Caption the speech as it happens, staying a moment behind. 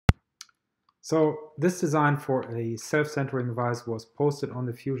So this design for a self-centering device was posted on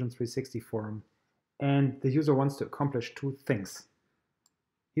the Fusion 360 forum, and the user wants to accomplish two things.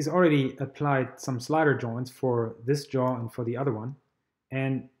 He's already applied some slider joints for this jaw and for the other one,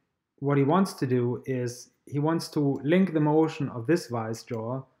 and what he wants to do is he wants to link the motion of this vice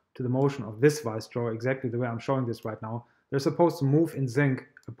jaw to the motion of this vice jaw exactly the way I'm showing this right now. They're supposed to move in sync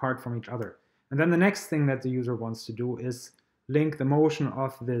apart from each other. And then the next thing that the user wants to do is link the motion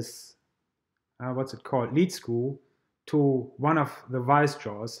of this what's it called, lead screw to one of the vice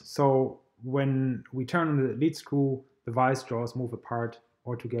jaws. So when we turn on the lead screw, the vice jaws move apart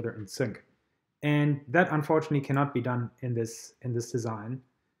or together in sync. And that unfortunately cannot be done in this design.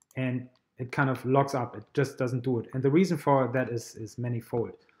 And it kind of locks up. It just doesn't do it. And the reason for that is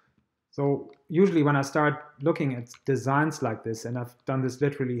manifold. So usually when I start looking at designs like this, and I've done this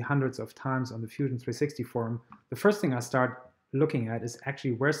literally hundreds of times on the Fusion 360 forum, the first thing I start looking at is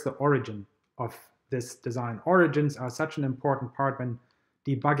actually where's the origin of this design. Origins are such an important part when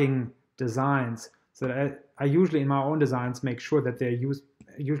debugging designs, so that I usually in my own designs make sure that they're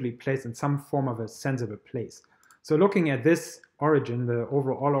usually placed in some form of a sensible place. So looking at this origin, the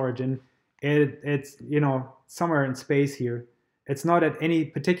overall origin, it's somewhere in space here. It's not at any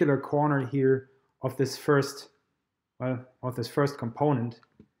particular corner here of this first component,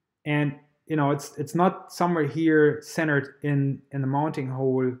 and it's not somewhere here centered in the mounting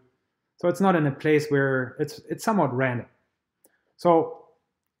hole. So it's not in a place where it's somewhat random. So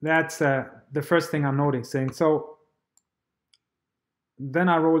that's the first thing I'm noticing. So then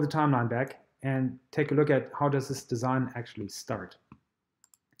I roll the timeline back and take a look at how does this design actually start.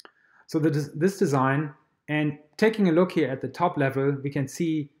 So this design, and taking a look here at the top level, we can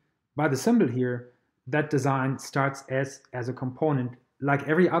see by the symbol here that design starts as a component. Like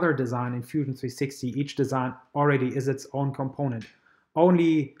every other design in Fusion 360, each design already is its own component.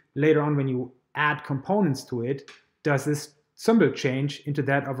 Only later on when you add components to it, does this symbol change into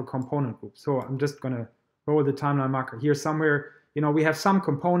that of a component group. So I'm just going to roll the timeline marker here somewhere. We have some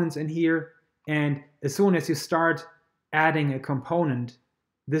components in here, and as soon as you start adding a component,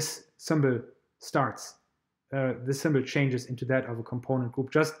 this symbol starts. This symbol changes into that of a component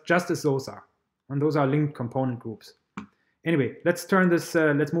group, just as those are. And those are linked component groups. Anyway, let's turn this,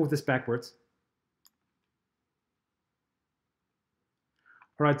 let's move this backwards.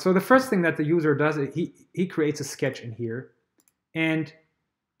 All right, so the first thing that the user does is he creates a sketch in here, and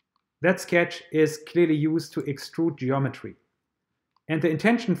that sketch is clearly used to extrude geometry. And the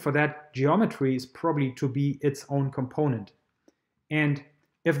intention for that geometry is probably to be its own component. And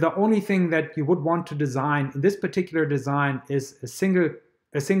if the only thing that you would want to design in this particular design is a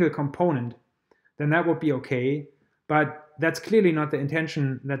single component, then that would be okay. But that's clearly not the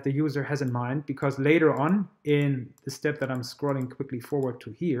intention that the user has in mind, because later on in the step that I'm scrolling quickly forward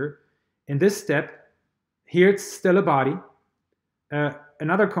to here, in this step, here it's still a body.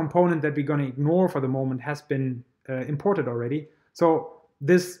 Another component that we're going to ignore for the moment has been imported already. So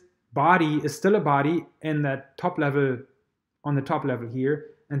this body is still a body in that top level, on the top level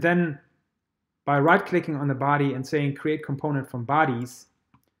here. And then by right-clicking on the body and saying create component from bodies,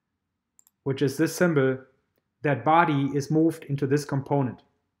 which is this symbol, that body is moved into this component.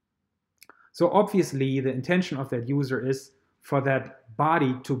 So obviously the intention of that user is for that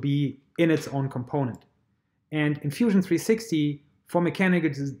body to be in its own component. And in Fusion 360, for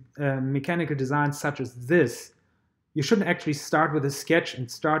mechanical designs such as this, you shouldn't actually start with a sketch and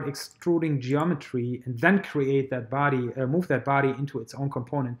start extruding geometry and then create that body, move that body into its own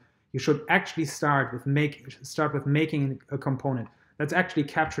component. You should actually start with making a component. That's actually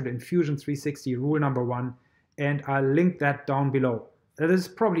captured in Fusion 360 rule number 1. And I'll link that down below. That is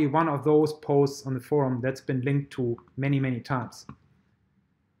probably one of those posts on the forum that's been linked to many, many times.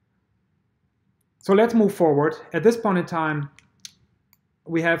 So let's move forward. At this point in time,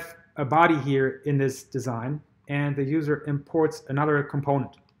 we have a body here in this design, and the user imports another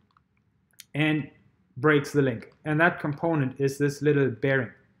component and breaks the link. And that component is this little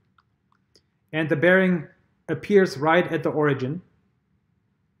bearing. And the bearing appears right at the origin.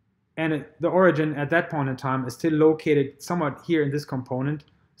 And the origin at that point in time is still located somewhat here in this component.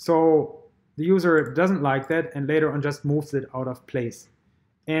 So the user doesn't like that and later on just moves it out of place.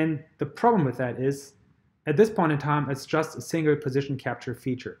 And the problem with that is, at this point in time, it's just a single position capture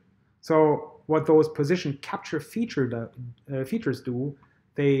feature. So what those position capture features do,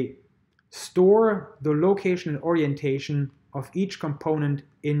 they store the location and orientation of each component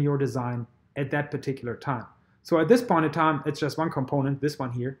in your design at that particular time. So at this point in time, it's just one component, this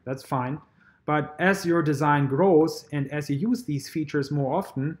one here, that's fine. But as your design grows and as you use these features more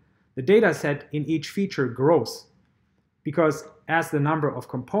often, the data set in each feature grows. Because as the number of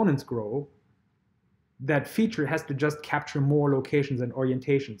components grow, that feature has to just capture more locations and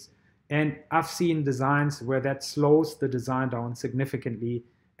orientations. And I've seen designs where that slows the design down significantly,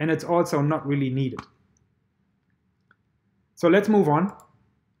 and it's also not really needed. So let's move on.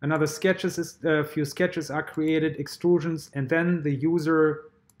 Another a few sketches are created, extrusions, and then the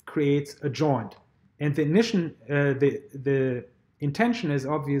user creates a joint. And the intention is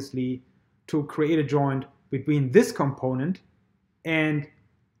obviously to create a joint between this component and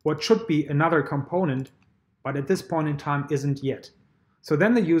what should be another component, but at this point in time isn't yet. So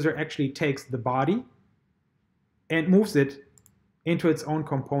then the user actually takes the body and moves it into its own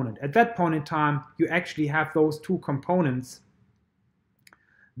component. At that point in time, you actually have those two components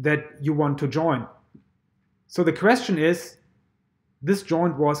that you want to join. So the question is, this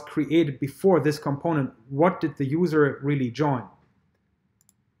joint was created before this component. What did the user really join?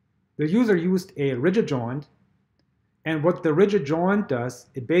 The user used a rigid joint, and what the rigid joint does,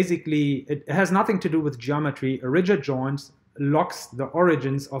 it has nothing to do with geometry. A rigid joint locks the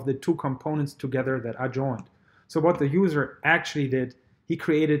origins of the two components together that are joined. So what the user actually did, he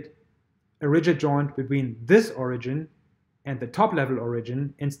created a rigid joint between this origin and the top level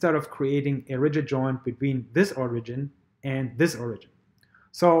origin, instead of creating a rigid joint between this origin and this origin.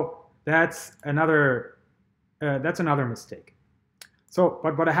 So that's another mistake. So,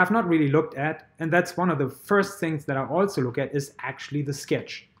 but what I have not really looked at, and that's one of the first things that I also look at, is actually the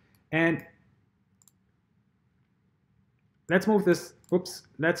sketch. And let's move this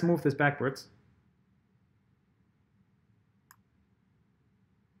backwards.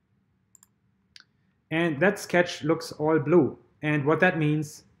 And that sketch looks all blue. And what that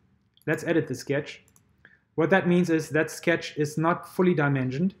means, let's edit the sketch. What that means is that sketch is not fully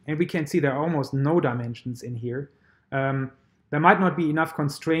dimensioned, and we can see there are almost no dimensions in here. There might not be enough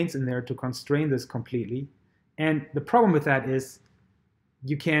constraints in there to constrain this completely. And the problem with that is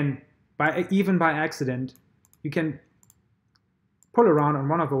you can, even by accident, you can pull around on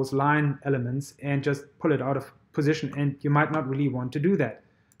one of those line elements and just pull it out of position, and you might not really want to do that.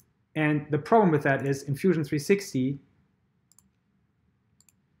 And the problem with that is in Fusion 360,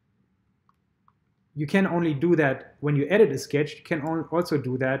 you can only do that when you edit a sketch. You can also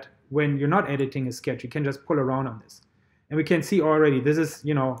do that when you're not editing a sketch. You can just pull around on this. And we can see already this is,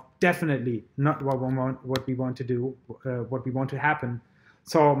 definitely not what we want to do, what we want to happen.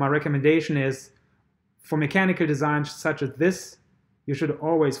 So my recommendation is, for mechanical designs such as this, you should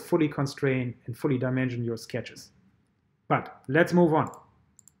always fully constrain and fully dimension your sketches. But let's move on.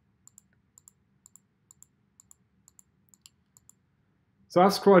 So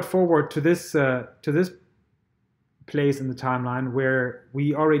I've scrolled forward to this place in the timeline where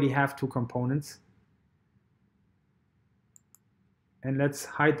we already have two components. And let's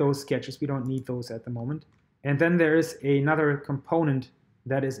hide those sketches. We don't need those at the moment. And then there is another component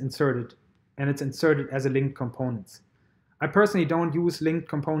that is inserted, and it's inserted as a linked components. I personally don't use linked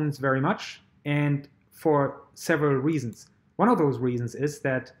components very much, and for several reasons. One of those reasons is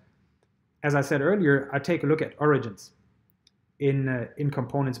that, as I said earlier, I take a look at origins in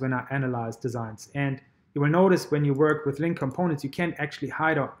components when I analyze designs. And you will notice when you work with linked components, you can't actually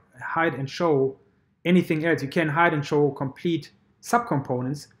hide and show anything else. You can hide and show complete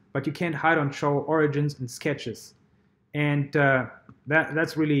subcomponents, but you can't hide and show origins and sketches. And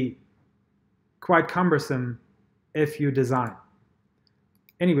that's really quite cumbersome if you design.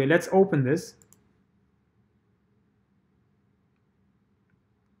 Anyway, let's open this.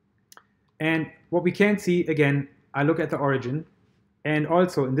 And what we can see, again, I look at the origin, and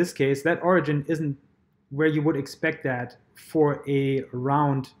also in this case, that origin isn't where you would expect that for a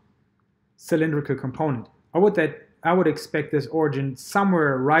round cylindrical component. I would expect this origin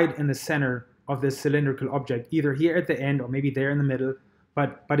somewhere right in the center of this cylindrical object, either here at the end or maybe there in the middle,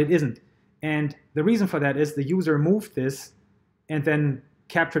 but it isn't. And the reason for that is the user moved this and then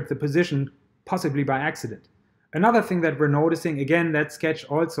captured the position, possibly by accident. Another thing that we're noticing, again, that sketch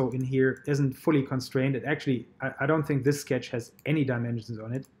also in here isn't fully constrained. It actually, I don't think this sketch has any dimensions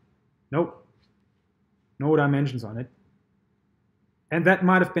on it. Nope, no dimensions on it. And that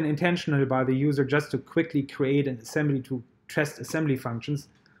might have been intentional by the user just to quickly create an assembly to test assembly functions,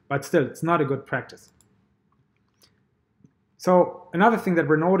 but still, it's not a good practice. So another thing that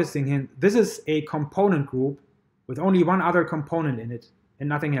we're noticing here, this is a component group with only one other component in it and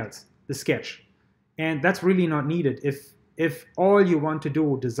nothing else, the sketch. And that's really not needed. If all you want to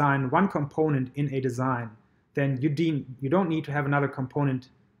do is design one component in a design, then you don't need to have another component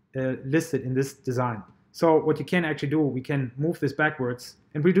listed in this design. So what you can actually do, we can move this backwards,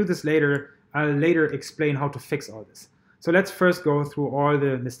 and we'll do this later. I'll later explain how to fix all this. So let's first go through all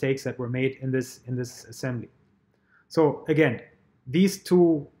the mistakes that were made in this assembly. So again, these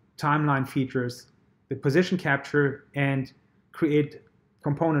two timeline features, the position capture, and create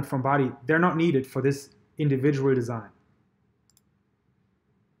component from body, they're not needed for this individual design.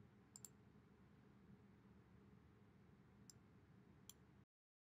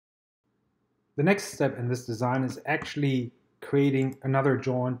 The next step in this design is actually creating another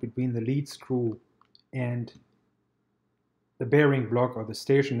joint between the lead screw and the bearing block or the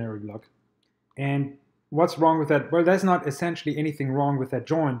stationary block. And what's wrong with that? Well, there's not essentially anything wrong with that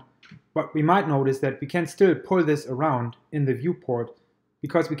joint, but we might notice that we can still pull this around in the viewport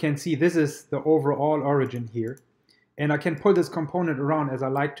because we can see this is the overall origin here. And I can pull this component around as I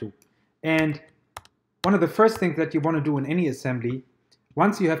like to. And one of the first things that you want to do in any assembly,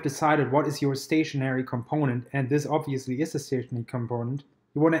 once you have decided what is your stationary component, and this obviously is a stationary component,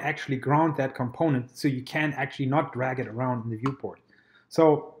 you want to actually ground that component so you can actually not drag it around in the viewport.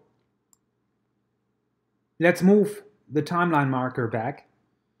 So let's move the timeline marker back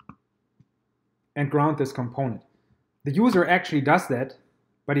and ground this component. The user actually does that,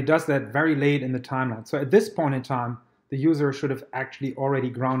 but he does that very late in the timeline. So at this point in time, the user should have actually already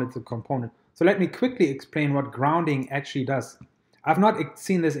grounded the component. So let me quickly explain what grounding actually does. I've not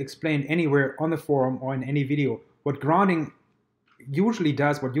seen this explained anywhere on the forum or in any video. What grounding usually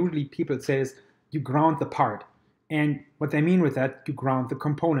does, what usually people say is you ground the part. And what they mean with that, you ground the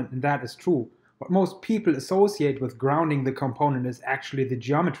component, and that is true. What most people associate with grounding the component is actually the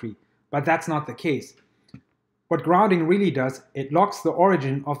geometry, but that's not the case. What grounding really does, it locks the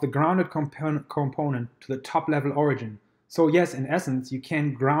origin of the grounded component to the top level origin. So yes, in essence, you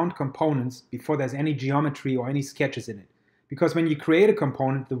can ground components before there's any geometry or any sketches in it. Because when you create a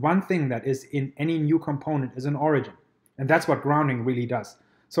component, the one thing that is in any new component is an origin. And that's what grounding really does.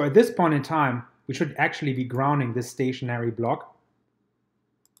 So at this point in time, we should actually be grounding this stationary block.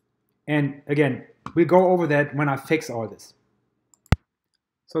 And again, we'll go over that when I fix all this.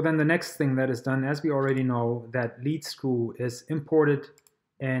 So then the next thing that is done, as we already know, that lead screw is imported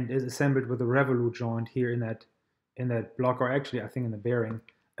and is assembled with a R.U.L.E joint here in that block, or actually I think in the bearing.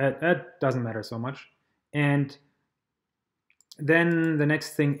 That doesn't matter so much. And then the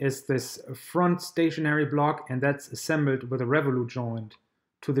next thing is this front stationary block, and that's assembled with a R.U.L.E joint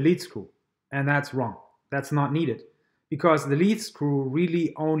to the lead screw. And that's wrong. That's not needed, because the lead screw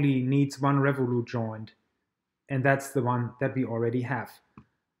really only needs one R.U.L.E joint, and that's the one that we already have.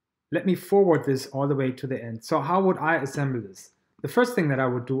 Let me forward this all the way to the end. So how would I assemble this? The first thing that I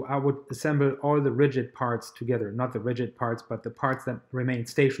would do, I would assemble all the rigid parts together. Not the rigid parts, but the parts that remain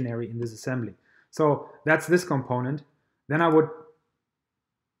stationary in this assembly. So that's this component. Then I would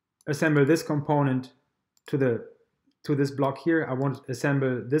assemble this component to this block here. I want to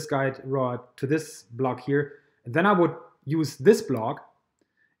assemble this guide rod to this block here. And then I would use this block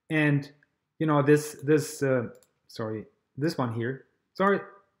and, you know, this one here.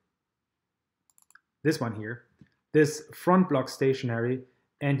 This one here, this front block stationary,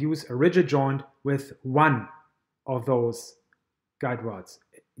 and use a rigid joint with one of those guide rods.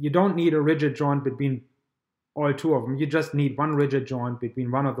 You don't need a rigid joint between all two of them. You just need one rigid joint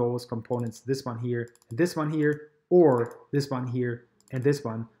between one of those components, this one here, and this one here, or this one here and this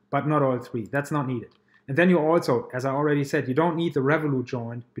one, but not all three. That's not needed. And then you also, as I already said, you don't need the R.U.L.E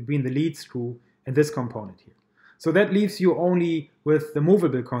joint between the lead screw and this component here. So that leaves you only with the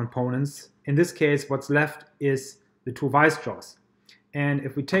movable components. In this case, what's left is the two vice jaws. And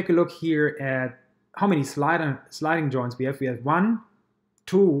if we take a look here at how many sliding joints we have 1,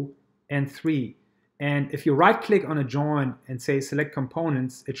 2, and 3. And if you right-click on a joint and say select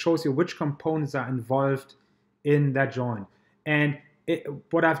components, it shows you which components are involved in that joint. And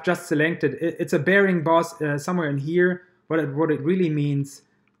what I've just selected, it's a bearing boss somewhere in here. What it really means,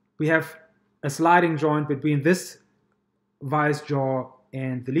 we have a sliding joint between this vice jaw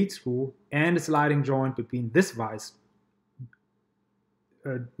and the lead screw, and a sliding joint between this vice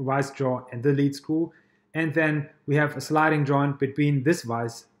jaw and the lead screw, and then we have a sliding joint between this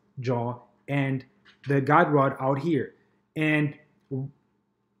vice jaw and the guide rod out here. And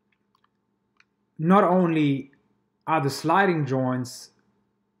not only are the sliding joints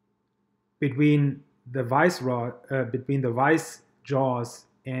between the vice jaws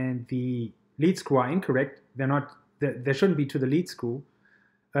and the lead screw are incorrect. They shouldn't be to the lead screw,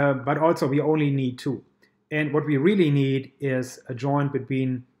 but also we only need 2. And what we really need is a joint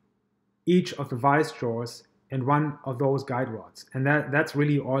between each of the vice jaws and one of those guide rods. And that's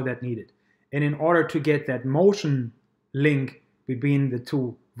really all that needed. And in order to get that motion link between the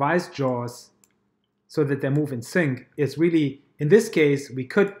two vice jaws so that they move in sync, is really, in this case, we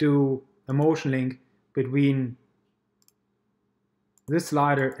could do a motion link between this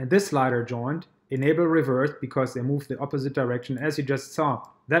slider and this slider joint, enable reverse because they move the opposite direction, as you just saw.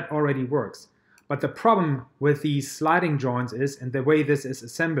 That already works. But the problem with these sliding joints is, and the way this is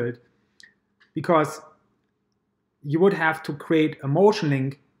assembled, because you would have to create a motion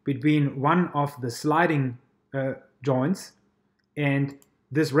link between one of the sliding joints and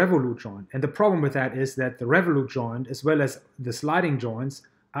this revolute joint. And the problem with that is that the revolute joint, as well as the sliding joints,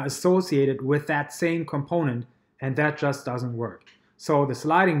 are associated with that same component, and that just doesn't work. So the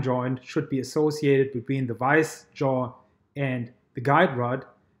sliding joint should be associated between the vice jaw and the guide rod,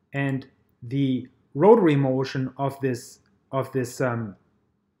 and the rotary motion of this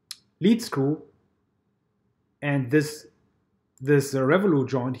lead screw and this revolute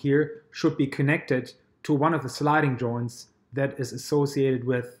joint here should be connected to one of the sliding joints that is associated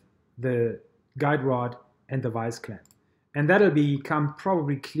with the guide rod and the vice clamp. And that'll become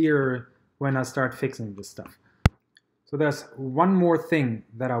probably clearer when I start fixing this stuff. So there's one more thing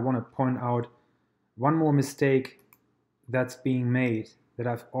that I want to point out, one more mistake that's being made that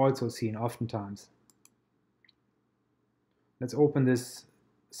I've also seen oftentimes. Let's open this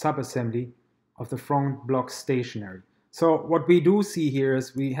subassembly of the front block stationary. So what we do see here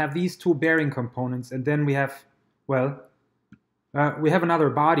is we have these two bearing components, and then we have, well, we have another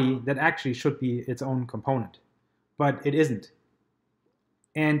body that actually should be its own component, but it isn't.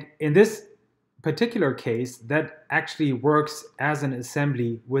 And in this particular case, that actually works as an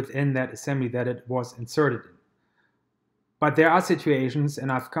assembly within that assembly that it was inserted in. But there are situations,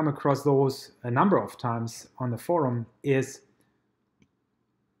 and I've come across those a number of times on the forum, is,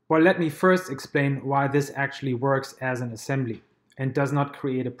 well, let me first explain why this actually works as an assembly and does not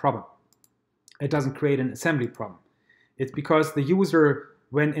create a problem. It doesn't create an assembly problem. It's because the user,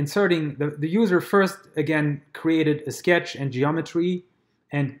 when inserting, the user first, again, created a sketch and geometry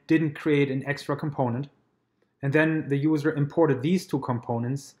and didn't create an extra component. And then the user imported these two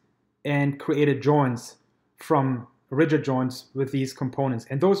components and created joints from rigid joints with these components.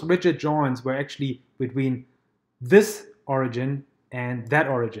 And those rigid joints were actually between this origin and that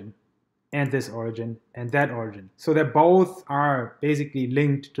origin, and this origin, and that origin. So they both are basically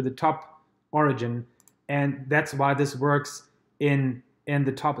linked to the top origin, and that's why this works in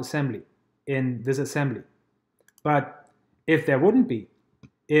the top assembly, in this assembly. But if there wouldn't be,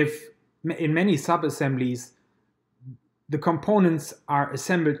 if in many sub-assemblies the components are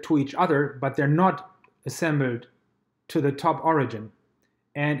assembled to each other, but they're not assembled to the top origin,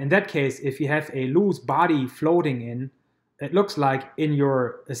 and in that case, if you have a loose body floating in, it looks like in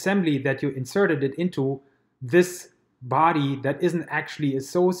your assembly that you inserted it into, this body that isn't actually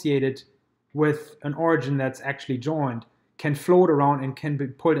associated with an origin that's actually joined can float around and can be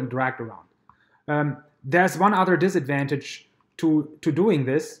pulled and dragged around. There's one other disadvantage to doing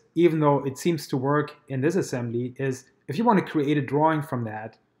this, even though it seems to work in this assembly, is if you want to create a drawing from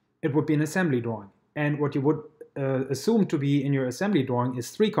that, it would be an assembly drawing. And what you would assume to be in your assembly drawing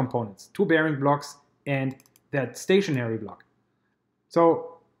is three components, two bearing blocks and that stationary block.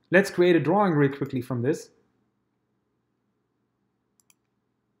 So let's create a drawing really quickly from this.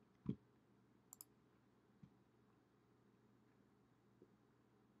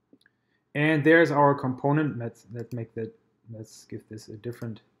 And there's our component. Let's give this a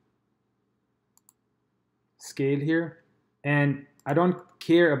different scale here. And I don't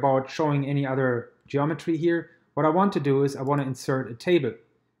care about showing any other geometry here. What I want to do is I want to insert a table.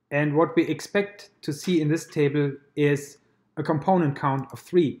 And what we expect to see in this table is a component count of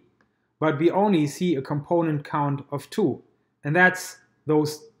 3. But we only see a component count of 2. And that's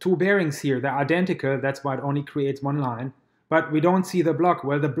those two bearings here. They're identical. That's why it only creates one line. But we don't see the block.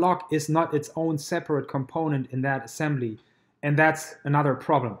 Well, the block is not its own separate component in that assembly. And that's another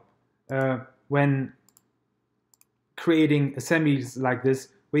problem when creating assemblies like this,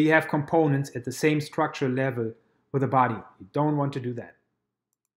 where you have components at the same structural level with a body. You don't want to do that.